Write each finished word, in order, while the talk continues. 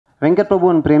Venkat Prabhu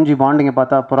and Premji பாண்டிங்கை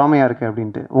பார்த்தா பொறாமையாக இருக்குது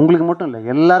அப்படின்ட்டு. உங்களுக்கு மட்டும் இல்லை,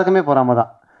 எல்லாருக்குமே பொறாமை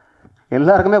தான்,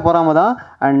 எல்லாருக்குமே பொறாமை தான்.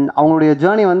 அண்ட் அவங்களுடைய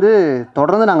ஜேர்னி வந்து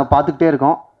தொடர்ந்து நாங்கள் பார்த்துக்கிட்டே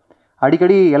இருக்கோம்.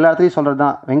 அடிக்கடி எல்லா இடத்துலையும் சொல்கிறது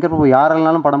தான், வெங்கட் பிரபு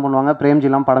யாரெல்லாம் படம் பண்ணுவாங்க,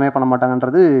 பிரேம்ஜிலாம் படமே பண்ண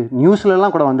மாட்டாங்கன்றது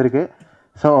நியூஸ்லலாம் கூட வந்திருக்கு.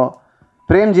 ஸோ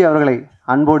பிரேம்ஜி அவர்களை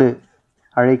அன்போடு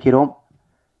அழைக்கிறோம்.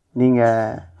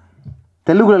 நீங்கள்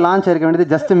தெலுங்குல லான்ச் ஆயிருக்க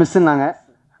வேண்டியது ஜஸ்ட் மிஸ்ஸுன்னாங்க,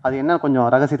 அது என்ன கொஞ்சம்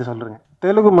ரகசியத்தை சொல்கிறேங்க.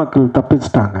 தெலுங்கு மக்கள்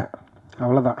தப்பிச்சிட்டாங்க,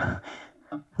 அவ்வளோதான்.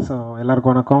 ஸோ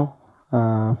எல்லாருக்கும் வணக்கம்.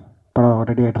 படம்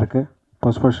ரெடி ஆகிட்டுருக்கு,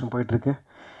 போஸ்ட் ப்ரொடக்ஷன் போயிட்டுருக்கு.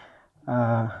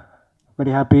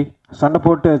 Very happy. சண்டை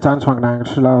போட்டு சான்ஸ் வாங்கினேன்.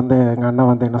 ஆக்சுவலாக வந்து எங்கள் அண்ணன்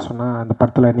வந்து என்ன சொன்னால், அந்த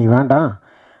படத்தில் நீ வேண்டாம்,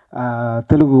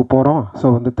 தெலுங்கு போகிறோம், ஸோ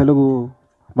வந்து தெலுங்கு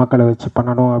மக்களை வச்சு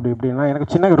பண்ணணும் அப்படி இப்படின்னா.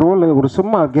 எனக்கு சின்ன ரோல், ஒரு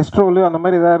சும்மா கெஸ்ட் ரோலு அந்த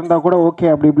மாதிரி எதாவது இருந்தால் கூட ஓகே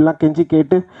அப்படி இப்படிலாம் கெஞ்சி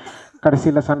கேட்டு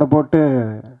கடைசியில் சண்டை போட்டு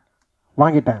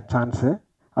வாங்கிட்டேன் சான்ஸு.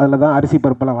 அதில் தான் அரிசி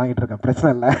பருப்பெல்லாம் வாங்கிட்டு இருக்கேன்,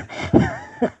 பிரச்சனை இல்லை.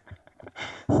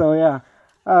 ஸோ யா,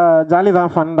 ஜாலி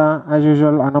தான், ஃபன் தான், ஆஸ்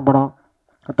யூஷுவல். அண்ணன் படம்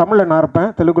தமிழில் நான்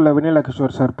இருப்பேன், தெலுங்குல வெண்ணிலா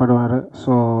கிஷோர் சார் படுவார்.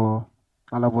 ஸோ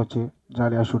நல்லா போச்சு,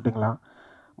 ஜாலியாக ஷூட்டிங்லாம்.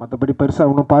 மற்றபடி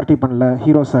பெருசாக ஒன்றும் பார்ட்டி பண்ணல.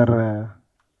 ஹீரோ சார்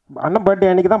அண்ணன் பர்த்டே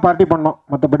அன்றைக்கி தான் பார்ட்டி பண்ணோம்,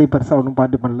 மற்றபடி பெருசாக ஒன்றும்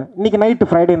பார்ட்டி பண்ணல. இன்றைக்கி நைட்டு,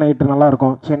 ஃப்ரைடே நைட்டு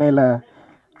நல்லாயிருக்கும். சென்னையில்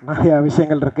நிறையா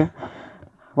விஷயங்கள் இருக்குது,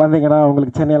 வந்தீங்கன்னா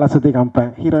உங்களுக்கு சென்னையெல்லாம் சுற்றி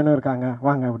காமிப்பேன். ஹீரோயினும் இருக்காங்க,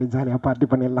 வாங்க அப்படி ஜாலியாக பார்ட்டி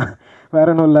பண்ணிடலாம்.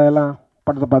 வேறு ஒன்றும் இல்லை, எல்லாம்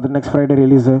படத்தை பார்த்து next Friday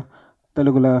release.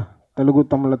 Telugu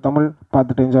Tamil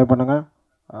பார்த்துட்டு என்ஜாய் பண்ணுங்கள்.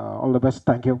 All the best,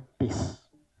 thank you, piece.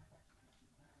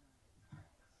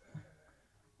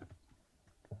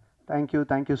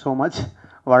 Thank you so much.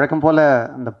 வழக்கம் போல்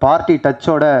அந்த பார்ட்டி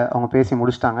டச்சோடு அவங்க பேசி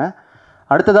முடிச்சிட்டாங்க.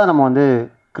 அடுத்ததாக நம்ம வந்து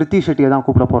கிருத்தி ஷெட்டியை தான்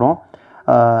கூப்பிட போகிறோம்.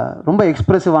 ரொம்ப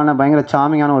எக்ஸ்ப்ரெசிவான, பயங்கர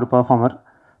சாமிங்கான ஒரு பர்ஃபார்மர்.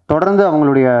 தொடர்ந்து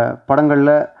அவங்களுடைய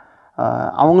படங்களில்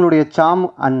அவங்களுடைய சாம்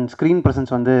அண்ட் ஸ்க்ரீன்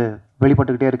ப்ரெசன்ஸ் வந்து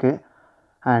வெளிப்பட்டுக்கிட்டே இருக்குது.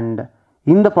 அண்ட்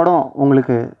இந்த படம்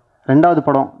உங்களுக்கு 2வது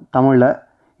படம் தமிழில்.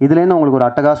 இதுலேருந்து உங்களுக்கு ஒரு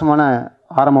அட்டகாசமான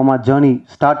ஆரம்பமாக ஜேர்னி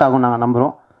ஸ்டார்ட் ஆகும் நாங்கள்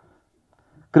நம்புகிறோம்.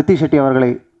 கிருத்தி ஷெட்டி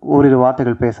அவர்களை ஓரிரு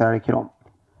வார்த்தைகள் பேச அழைக்கிறோம்.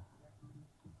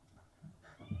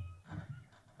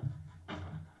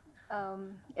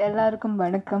 எல்லாருக்கும்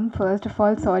வணக்கம். ஃபர்ஸ்ட் ஆஃப்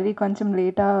ஆல் சாரி, கொஞ்சம்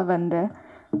லேட்டாக வந்தேன்.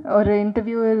 ஒரு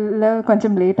இன்டர்வியூவில்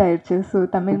கொஞ்சம் லேட் ஆயிடுச்சு. ஸோ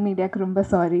தமிழ் மீடியாவுக்கு ரொம்ப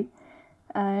sorry.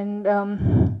 And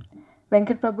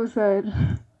Venkat Prabhu sir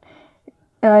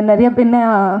நிறைய பின்ன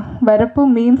வரப்போ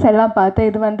மீம்ஸ் எல்லாம் பார்த்தேன்.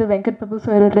 இது வந்து வெங்கட் பிரபு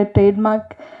சாரோட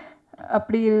ட்ரேட்மார்க்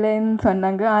அப்படி இல்லைன்னு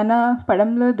சொன்னாங்க. ஆனால்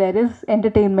படமில் there is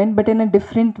entertainment, but in a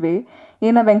different way.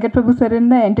 ஏன்னா வெங்கட் பிரபு சார்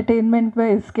இருந்தால் என்டர்டெயின்மெண்ட்டை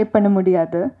எஸ்கேப் பண்ண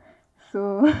முடியாது. So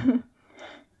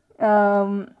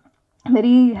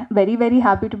very very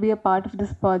happy to be a part of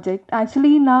this project.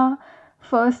 Actually நான்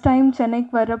ஃபர்ஸ்ட் டைம்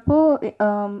சென்னைக்கு வரப்போ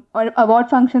அவார்ட்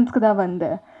ஃபங்க்ஷன்ஸ்க்கு தான்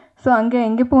வந்தேன். ஸோ அங்கே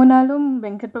எங்கே போனாலும்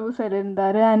வெங்கட் பிரபு சார்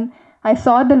இருந்தார். And I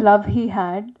saw the love he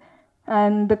had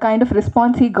and the kind of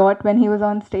response he got when he was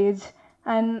on stage.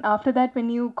 And after that, when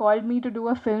you called me to do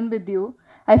a film with you,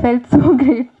 I felt so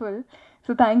grateful.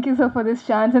 So thank you, sir, for this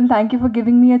chance, and thank you for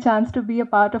giving me a chance to be a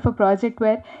part of a project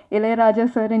where Ilayaraja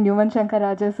sir and Yuvan Shankar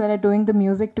Raja sir are doing the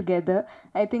music together.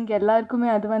 I think ellarkume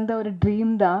adu vanda or dream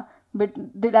da, but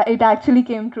it actually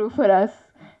came true for us.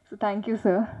 So thank you,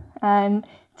 sir. And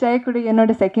Chai kuda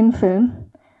enoda second film.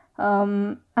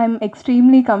 I'm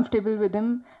extremely comfortable with him.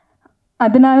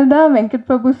 Adanalda Venkat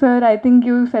Prabhu sir, I think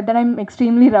you said that I'm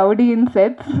extremely rowdy in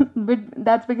sets, but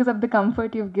that's because of the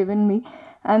comfort you've given me.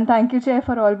 And thank you, Chair,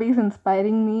 for always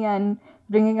inspiring me and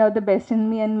bringing out the best in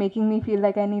me and making me feel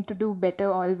like I need to do better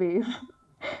always.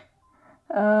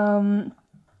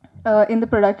 In the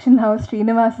production house,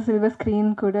 Srinivasa Silver Screen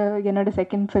kuda enoda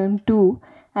second film too,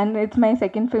 and it's my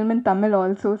second film in Tamil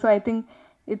also. So I think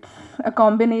it's a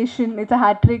combination, it's a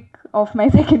hat trick of my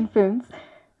second films.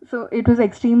 So it was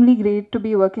extremely great to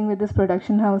be working with this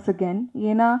production house again.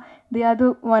 Yena, they are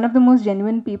one of the most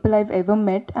genuine people I've ever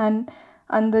met,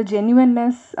 and the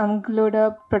genuineness amgloda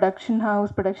production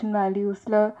house, production values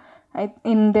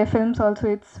in their films also,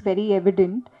 it's very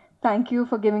evident. Thank you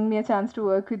for giving me a chance to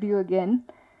work with you again.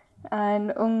 And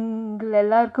ungal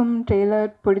ellarkum trailer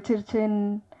pidichiruchu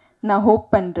na hope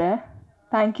pandren.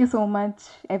 Thank you so much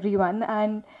everyone.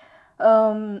 And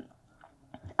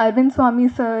Arvind, Swami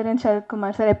sir and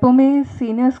Kumar sir, எப்போவுமே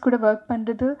seniors கூட work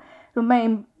பண்ணுறது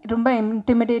ரொம்ப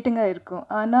இன்டிமிடேட்டிங்காக இருக்கும்.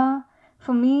 ஆனால்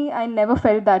for me, I never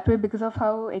felt that way because of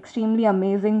how extremely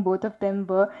amazing both of them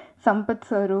were. Sampath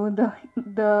sir,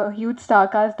 the huge star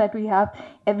cast that we have,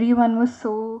 everyone was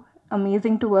so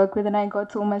amazing to work with, and I got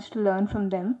so much to learn from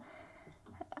them.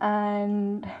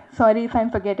 And sorry if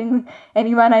I'm forgetting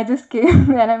anyone, I just came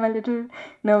and I'm a little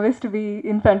nervous to be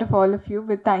in front of all of you,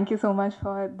 but thank you so much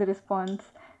for the response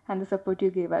and the support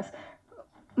you gave us.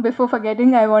 before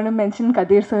forgetting, I want to mention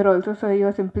Kadir sir also. So you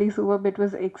are simply superb. It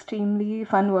was extremely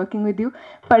fun working with you.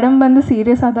 Padam bandu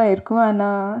serious ah da irkum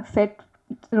ana set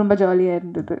romba jolly ah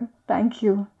irundhudu. Thank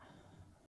you.